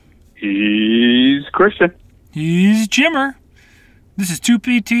He's Christian. He's Jimmer. This is 2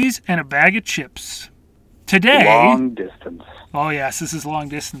 PTs and a bag of chips. Today... Long distance. Oh, yes, this is long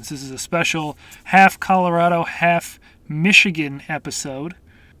distance. This is a special half Colorado, half Michigan episode.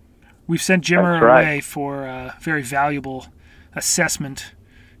 We've sent Jimmer away for a very valuable assessment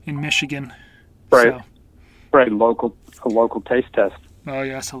in Michigan. Right. So. Right, a local taste test. Oh,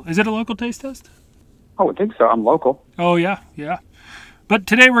 yeah. So is it a local taste test? Oh, I think so. I'm local. Oh, yeah. But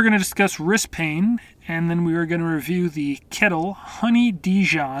today we're going to discuss wrist pain, and then we are going to review the Kettle Honey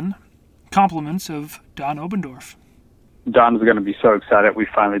Dijon compliments of Don Obendorf. Don's going to be so excited we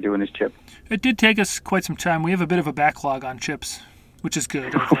finally doing his chip. It did take us quite some time. We have a bit of a backlog on chips, which is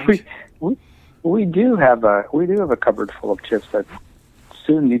good, I think. we do have a cupboard full of chips that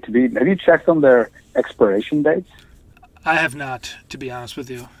soon need to be. Have you checked on their expiration dates? I have not, to be honest with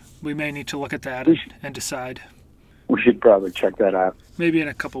you. We may need to look at that and decide. We should probably check that out. Maybe in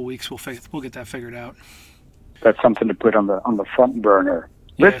a couple weeks we'll get that figured out. That's something to put on the front burner.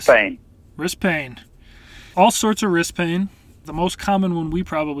 Wrist pain. Wrist pain. All sorts of wrist pain. The most common one we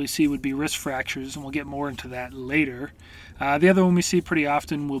probably see would be wrist fractures, and we'll get more into that later. The other one we see pretty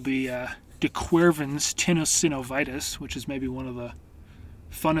often will be de Quervain's tenosynovitis, which is maybe one of the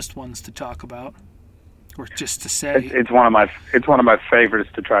funnest ones to talk about, or just to say. It's one of my favorites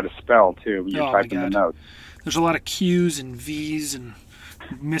to try to spell too. When you type in the notes. There's a lot of Q's and V's and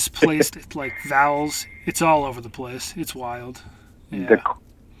misplaced like vowels. It's all over the place. It's wild. Yeah.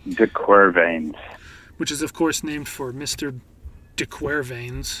 De Quervain's. Which is, of course, named for Mr. de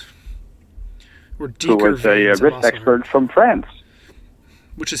Quervain's. Or who was a wrist expert from France.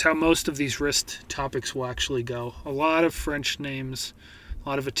 Which is how most of these wrist topics will actually go. A lot of French names, a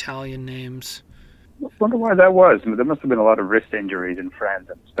lot of Italian names. I wonder why that was. There must have been a lot of wrist injuries in France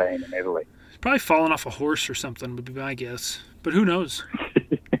and Spain and Italy. Probably fallen off a horse or something would be my guess. But who knows?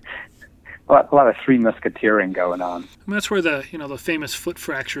 a lot of Three Musketeering going on. I mean, that's where the famous foot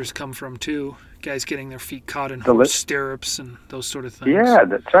fractures come from too. Guys getting their feet caught in horse stirrups and those sort of things. Yeah,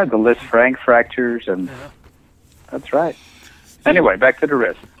 that's right. The Lisfranc fractures and that's right. Anyway, back to the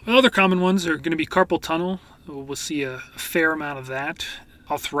wrist. Other common ones are going to be carpal tunnel. We'll see a fair amount of that.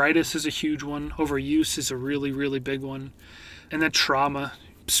 Arthritis is a huge one. Overuse is a really, really big one. And then trauma.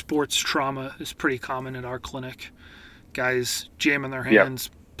 Sports trauma is pretty common at our clinic. Guys jamming their hands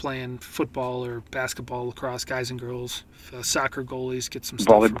playing football or basketball, lacrosse, guys and girls. Soccer goalies get some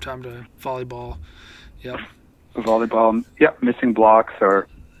stuff from time to volleyball. Yep. Volleyball, missing blocks or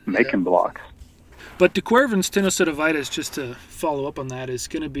making blocks. But de Quervain's tenosynovitis, just to follow up on that, is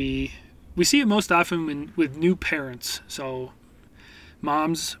going to be... We see it most often with new parents. So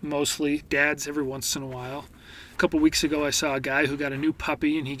moms mostly, dads every once in a while. A couple weeks ago, I saw a guy who got a new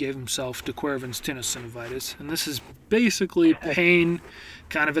puppy, and he gave himself de Quervain's tenosynovitis. And this is basically pain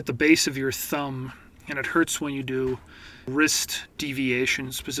kind of at the base of your thumb, and it hurts when you do wrist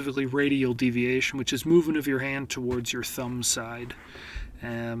deviation, specifically radial deviation, which is movement of your hand towards your thumb side.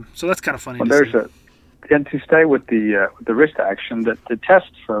 So that's kind of funny to see. And to stay with the wrist action, the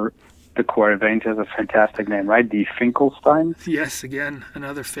test for de Quervain's has a fantastic name, right? Die Finkelstein? Yes, again,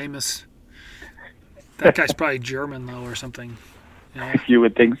 another famous... That guy's probably German, though, or something. You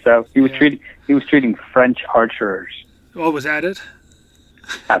would think so. He was treating French archers. Oh, was that it?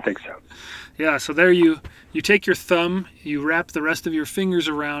 I think so. Yeah, so there you take your thumb, you wrap the rest of your fingers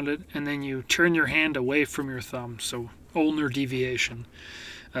around it, and then you turn your hand away from your thumb, so ulnar deviation.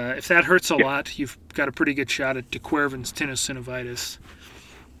 If that hurts a lot, you've got a pretty good shot at de Quervain's tenosynovitis,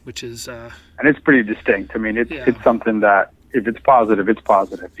 which is... and it's pretty distinct. I mean, it's something that, if it's positive, it's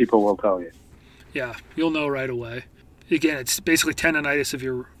positive. People will tell you. Yeah, you'll know right away. Again, it's basically tendonitis of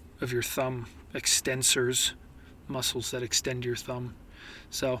your thumb extensors, muscles that extend your thumb.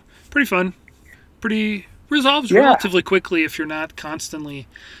 So, pretty fun. Resolves relatively quickly if you're not constantly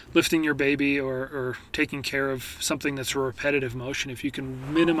lifting your baby or taking care of something that's a repetitive motion. If you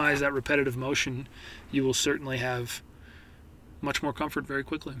can minimize that repetitive motion, you will certainly have much more comfort very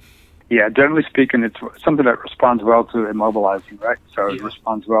quickly. Yeah, generally speaking, it's something that responds well to immobilizing, right? So it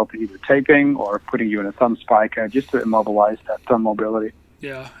responds well to either taping or putting you in a thumb spike just to immobilize that thumb mobility.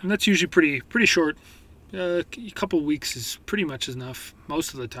 Yeah, and that's usually pretty short. A couple weeks is pretty much enough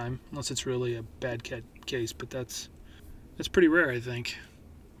most of the time, unless it's really a bad case. But that's pretty rare, I think.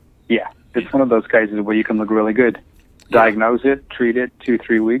 Yeah, it's one of those cases where you can look really good. Diagnose it, treat it,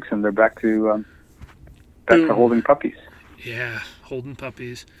 2-3 weeks, and they're back to holding puppies. Yeah, holding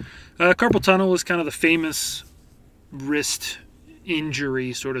puppies. Carpal tunnel is kind of the famous wrist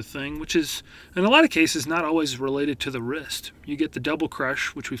injury sort of thing, which is in a lot of cases not always related to the wrist. You get the double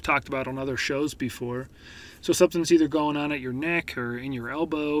crush, which we've talked about on other shows before. So something's either going on at your neck or in your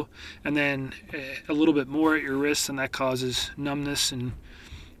elbow, and then a little bit more at your wrist, and that causes numbness and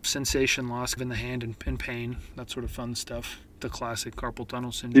sensation loss in the hand and pain, that sort of fun stuff, the classic carpal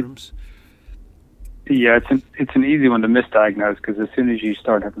tunnel syndromes. Yeah, it's an easy one to misdiagnose, because as soon as you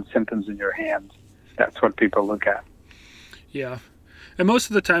start having symptoms in your hands, that's what people look at. Yeah. And most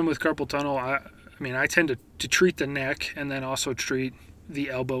of the time with carpal tunnel, I tend to treat the neck and then also treat the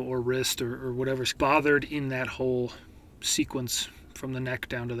elbow or wrist or whatever's bothered in that whole sequence from the neck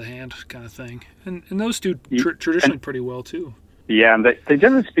down to the hand kind of thing. And those do traditionally pretty well too. Yeah, and they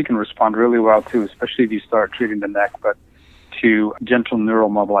generally speaking respond really well too, especially if you start treating the neck, but to gentle neural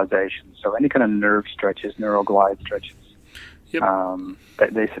mobilization. So any kind of nerve stretches, neural glide stretches, yep.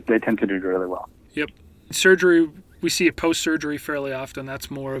 They tend to do really well. Yep. Surgery, we see it post-surgery fairly often.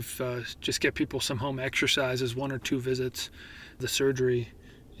 That's more of just get people some home exercises, 1 or 2 visits. The surgery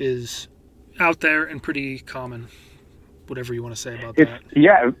is out there and pretty common, whatever you want to say about that.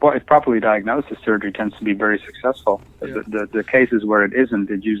 Yeah, well, if properly diagnosed, the surgery tends to be very successful. Yeah. The cases where it isn't,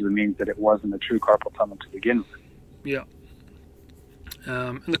 it usually means that it wasn't a true carpal tunnel to begin with. Yeah.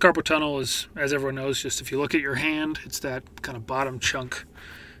 And the carpal tunnel is, as everyone knows, just if you look at your hand, it's that kind of bottom chunk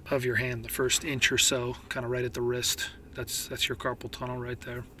of your hand, the first inch or so, kind of right at the wrist. That's your carpal tunnel right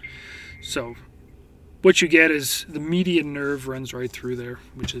there. So what you get is the median nerve runs right through there,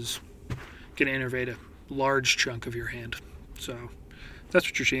 which is going to innervate a large chunk of your hand. So that's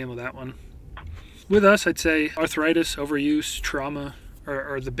what you're seeing with that one. With us, I'd say arthritis, overuse, trauma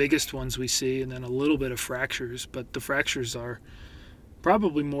are the biggest ones we see, and then a little bit of fractures, but the fractures are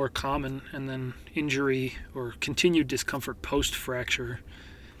probably more common, and then injury or continued discomfort post-fracture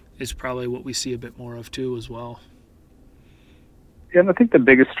is probably what we see a bit more of too as well. Yeah, and I think the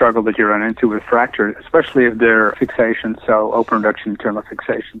biggest struggle that you run into with fracture, especially if they're fixations, so open reduction internal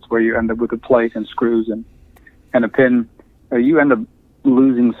fixations, where you end up with a plate and screws and a pin, you end up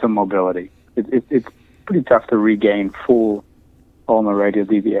losing some mobility. It's pretty tough to regain full ulnar radial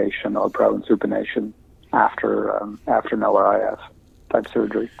deviation or pro-supination after an LRIF type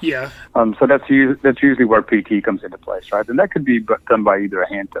surgery. Yeah. So that's usually where PT comes into place, right? And that could be done by either a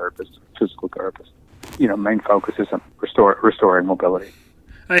hand therapist or physical therapist. Main focus is on restoring mobility.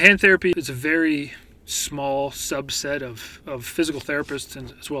 Hand therapy is a very small subset of physical therapists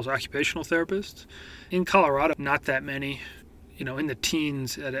and as well as occupational therapists. In Colorado, not that many, in the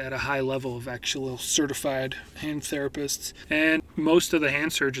teens at a high level of actual certified hand therapists. And most of the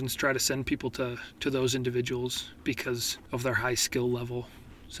hand surgeons try to send people to those individuals because of their high skill level.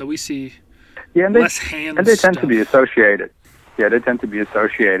 So we see less hand and they tend stuff. To be associated. Yeah, they tend to be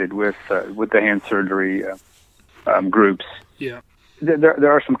associated with the hand surgery groups. Yeah,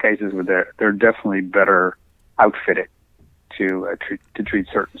 there are some cases where they're definitely better outfitted to treat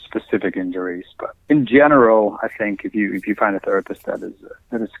certain specific injuries. But in general, I think if you find a therapist that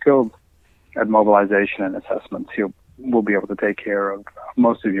is skilled at mobilization and assessments, will be able to take care of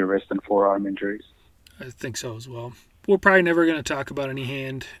most of your wrist and forearm injuries. I think so as well. We're probably never going to talk about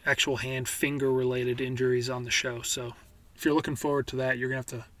any actual hand finger related injuries on the show. So if you're looking forward to that, you're going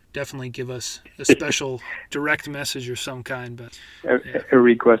to have to definitely give us a special direct message of some kind. But a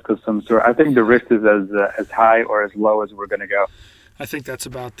request of some sort. I think the wrist is as high or as low as we're going to go. I think that's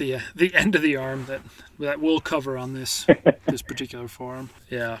about the end of the arm that we'll cover on this particular forum.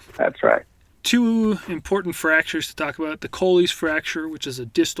 Yeah, that's right. 2 important fractures to talk about: the Colles fracture, which is a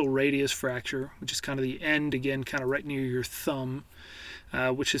distal radius fracture, which is kind of the end again, kind of right near your thumb.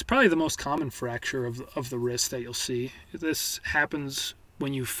 Which is probably the most common fracture of the wrist that you'll see. This happens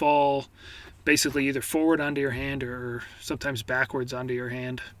when you fall basically either forward onto your hand or sometimes backwards onto your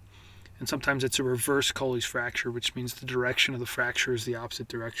hand. And sometimes it's a reverse Colles fracture, which means the direction of the fracture is the opposite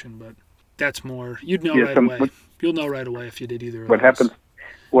direction. But that's more, you'd know right away. You'll know right away if you did either of those.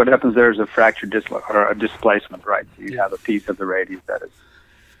 What happens there is a fracture or a displacement, right? So you have a piece of the radius that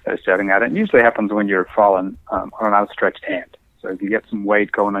is jutting out. It usually happens when you're falling on an outstretched hand. So if you get some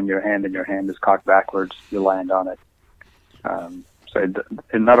weight going on your hand and your hand is cocked backwards, you land on it. So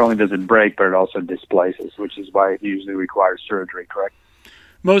it not only does it break, but it also displaces, which is why it usually requires surgery, correct?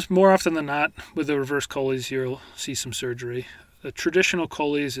 More often than not, with the reverse Colles, you'll see some surgery. The traditional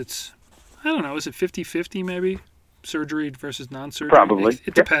Colles, it's, I don't know, is it 50-50 maybe? Surgery versus non-surgery? Probably.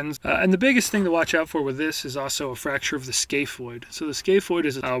 It depends. And the biggest thing to watch out for with this is also a fracture of the scaphoid. So the scaphoid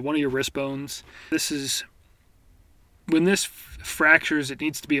is one of your wrist bones. This is When this fractures, it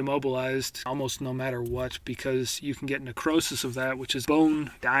needs to be immobilized almost no matter what, because you can get necrosis of that, which is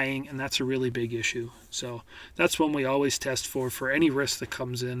bone dying, and that's a really big issue. So that's one we always test for any wrist that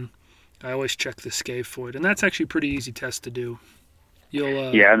comes in. I always check the scaphoid, and that's actually a pretty easy test to do.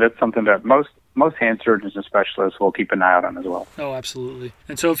 Yeah, that's something that most hand surgeons and specialists will keep an eye out on as well. Oh, absolutely.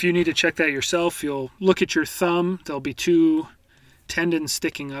 And so if you need to check that yourself, you'll look at your thumb. There'll be two tendons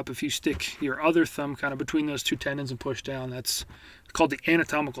sticking up. If you stick your other thumb kind of between those two tendons and push down, that's called the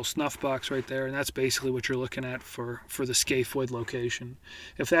anatomical snuff box right there, and that's basically what you're looking at for the scaphoid location.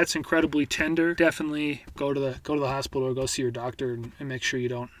 If that's incredibly tender, definitely go to the hospital or go see your doctor and make sure you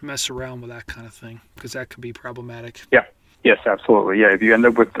don't mess around with that kind of thing, because that could be problematic. Yeah. Yes, absolutely. Yeah, if you end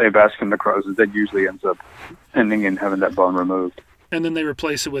up with avascular necrosis, that usually ends up ending in having that bone removed. And then they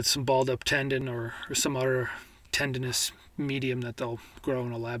replace it with some balled up tendon or some other tendinous medium that they'll grow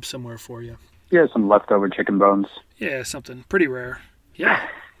in a lab somewhere for you. Yeah, some leftover chicken bones. Yeah, something pretty rare. Yeah.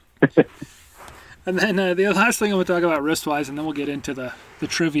 And then the last thing I'm going to talk about wrist-wise, and then we'll get into the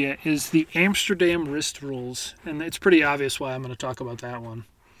trivia, is the Amsterdam wrist rules. And it's pretty obvious why I'm going to talk about that one.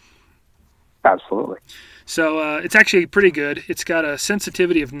 Absolutely. So it's actually pretty good. It's got a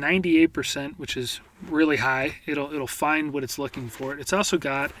sensitivity of 98%, which is really high. It'll find what it's looking for. It's also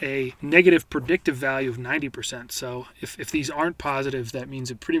got a negative predictive value of 90%. So if these aren't positive, that means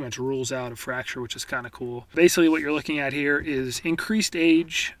it pretty much rules out a fracture, which is kind of cool. Basically what you're looking at here is increased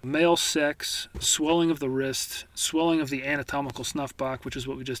age, male sex, swelling of the wrist, swelling of the anatomical snuff box, which is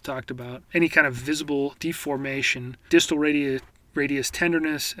what we just talked about, any kind of visible deformation, distal radius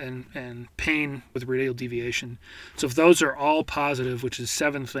tenderness, and pain with radial deviation. So if those are all positive, which is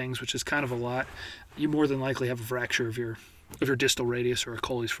 7 things, which is kind of a lot, you more than likely have a fracture of your distal radius or a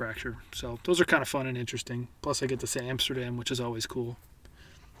Colles fracture. So those are kind of fun and interesting. Plus I get to say Amsterdam, which is always cool.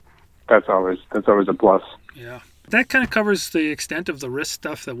 That's always a plus. Yeah. That kind of covers the extent of the wrist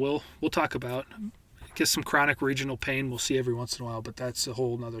stuff that we'll talk about. I guess some chronic regional pain we'll see every once in a while, but that's a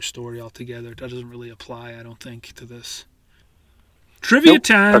whole other story altogether. That doesn't really apply, I don't think, to this. Trivia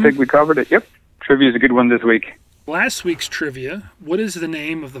time. I think we covered it. Yep. Trivia is a good one this week. Last week's trivia, what is the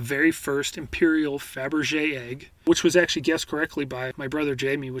name of the very first Imperial Fabergé egg, which was actually guessed correctly by my brother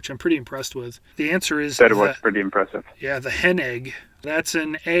Jamie, which I'm pretty impressed with. The answer is... That was pretty impressive. Yeah, the hen egg. That's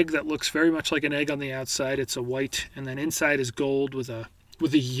an egg that looks very much like an egg on the outside. It's a white, and then inside is gold with a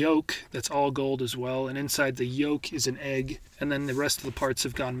yolk that's all gold as well, and inside the yolk is an egg, and then the rest of the parts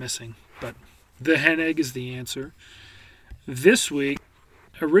have gone missing. But the hen egg is the answer. This week,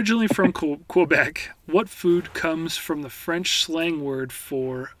 originally from Quebec, what food comes from the French slang word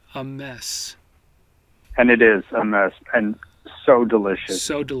for a mess? And it is a mess, and so delicious.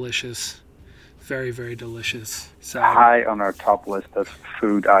 So delicious. Very, very delicious. So, high on our top list of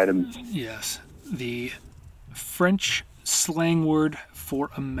food items. Yes. The French slang word for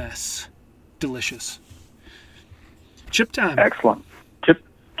a mess. Delicious. Chip time. Excellent.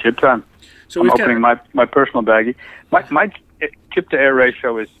 Chip time. So I'm opening my personal baggie. My chip to air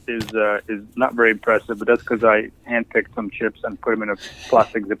ratio is not very impressive, but that's because I handpicked some chips and put them in a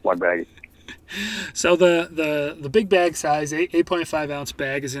plastic Ziploc baggie. So the big bag size, 8.5 ounce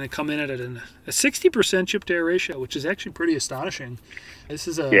bag, is going to come in at a 60% chip to air ratio, which is actually pretty astonishing.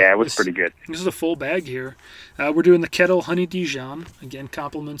 It was pretty good. This is a full bag here. We're doing the Kettle Honey Dijon. Again,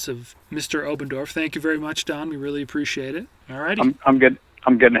 compliments of Mr. Obendorf. Thank you very much, Don. We really appreciate it. All righty. I'm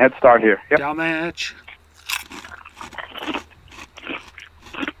getting a head start here. Yep. Down match.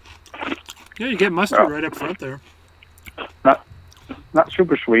 Yeah, you get mustard right up front there. Not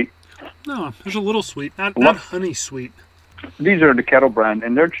super sweet. No, there's a little sweet. Not honey sweet. These are the Kettle brand,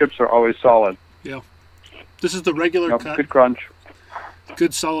 and their chips are always solid. Yeah. This is the regular cut. Good crunch.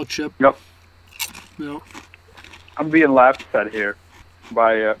 Good solid chip. Yep. Yep. I'm being laughed at here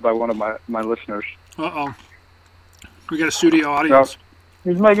by one of my listeners. Uh-oh. We got a studio audience.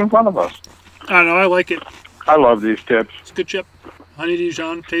 He's making fun of us. I don't know. I like it. I love these chips. It's a good chip. Honey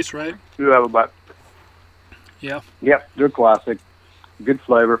Dijon. Tastes right. You have a bite. Yeah. Yep. They're classic. Good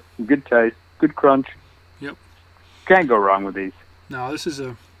flavor. Good taste. Good crunch. Yep. Can't go wrong with these. No, this is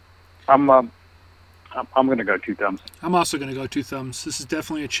a... I'm going to go 2 thumbs. I'm also going to go 2 thumbs. This is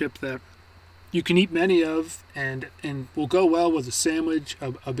definitely a chip that you can eat many of and will go well with a sandwich,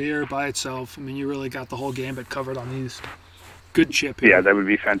 a beer by itself. I mean, you really got the whole gambit covered on these. Good chip here. Yeah, that would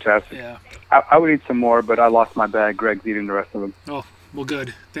be fantastic. Yeah. I would eat some more, but I lost my bag. Greg's eating the rest of them. Oh, well,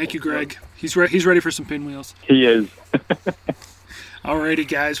 good. Thank you, Greg. He's ready for some pinwheels. He is. Alrighty,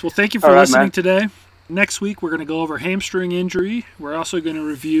 guys. Well, thank you for listening today. Next week, we're going to go over hamstring injury. We're also going to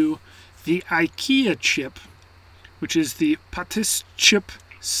review the IKEA chip, which is the Pâtisserie chip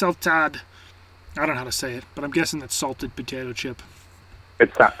saltade. I don't know how to say it, but I'm guessing that's salted potato chip.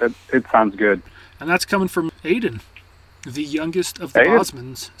 It sounds good. And that's coming from Aiden, the youngest of the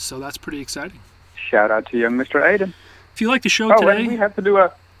Bosmans, so that's pretty exciting. Shout out to young Mr. Aiden. If you like the show today, today, we have to do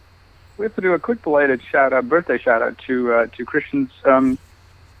a quick belated birthday shout out to Christian's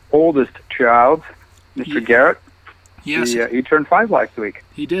oldest child, Mr. Garrett. Yes, he turned 5 last week.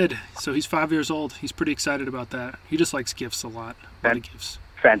 He did. So he's 5 years old. He's pretty excited about that. He just likes gifts a lot. A lot of gifts.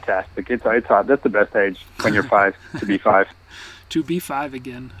 Fantastic. It's hot. That's the best age when you're 5 to be 5. To be 5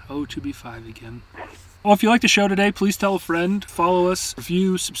 again. Oh, to be 5 again. Well, if you like the show today, please tell a friend, follow us,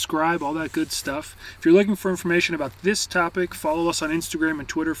 review, subscribe, all that good stuff. If you're looking for information about this topic, follow us on Instagram and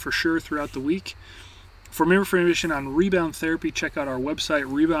Twitter for sure throughout the week. For more information on rebound therapy, check out our website,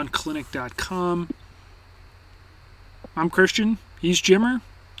 reboundclinic.com. I'm Christian. He's Jimmer.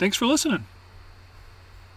 Thanks for listening.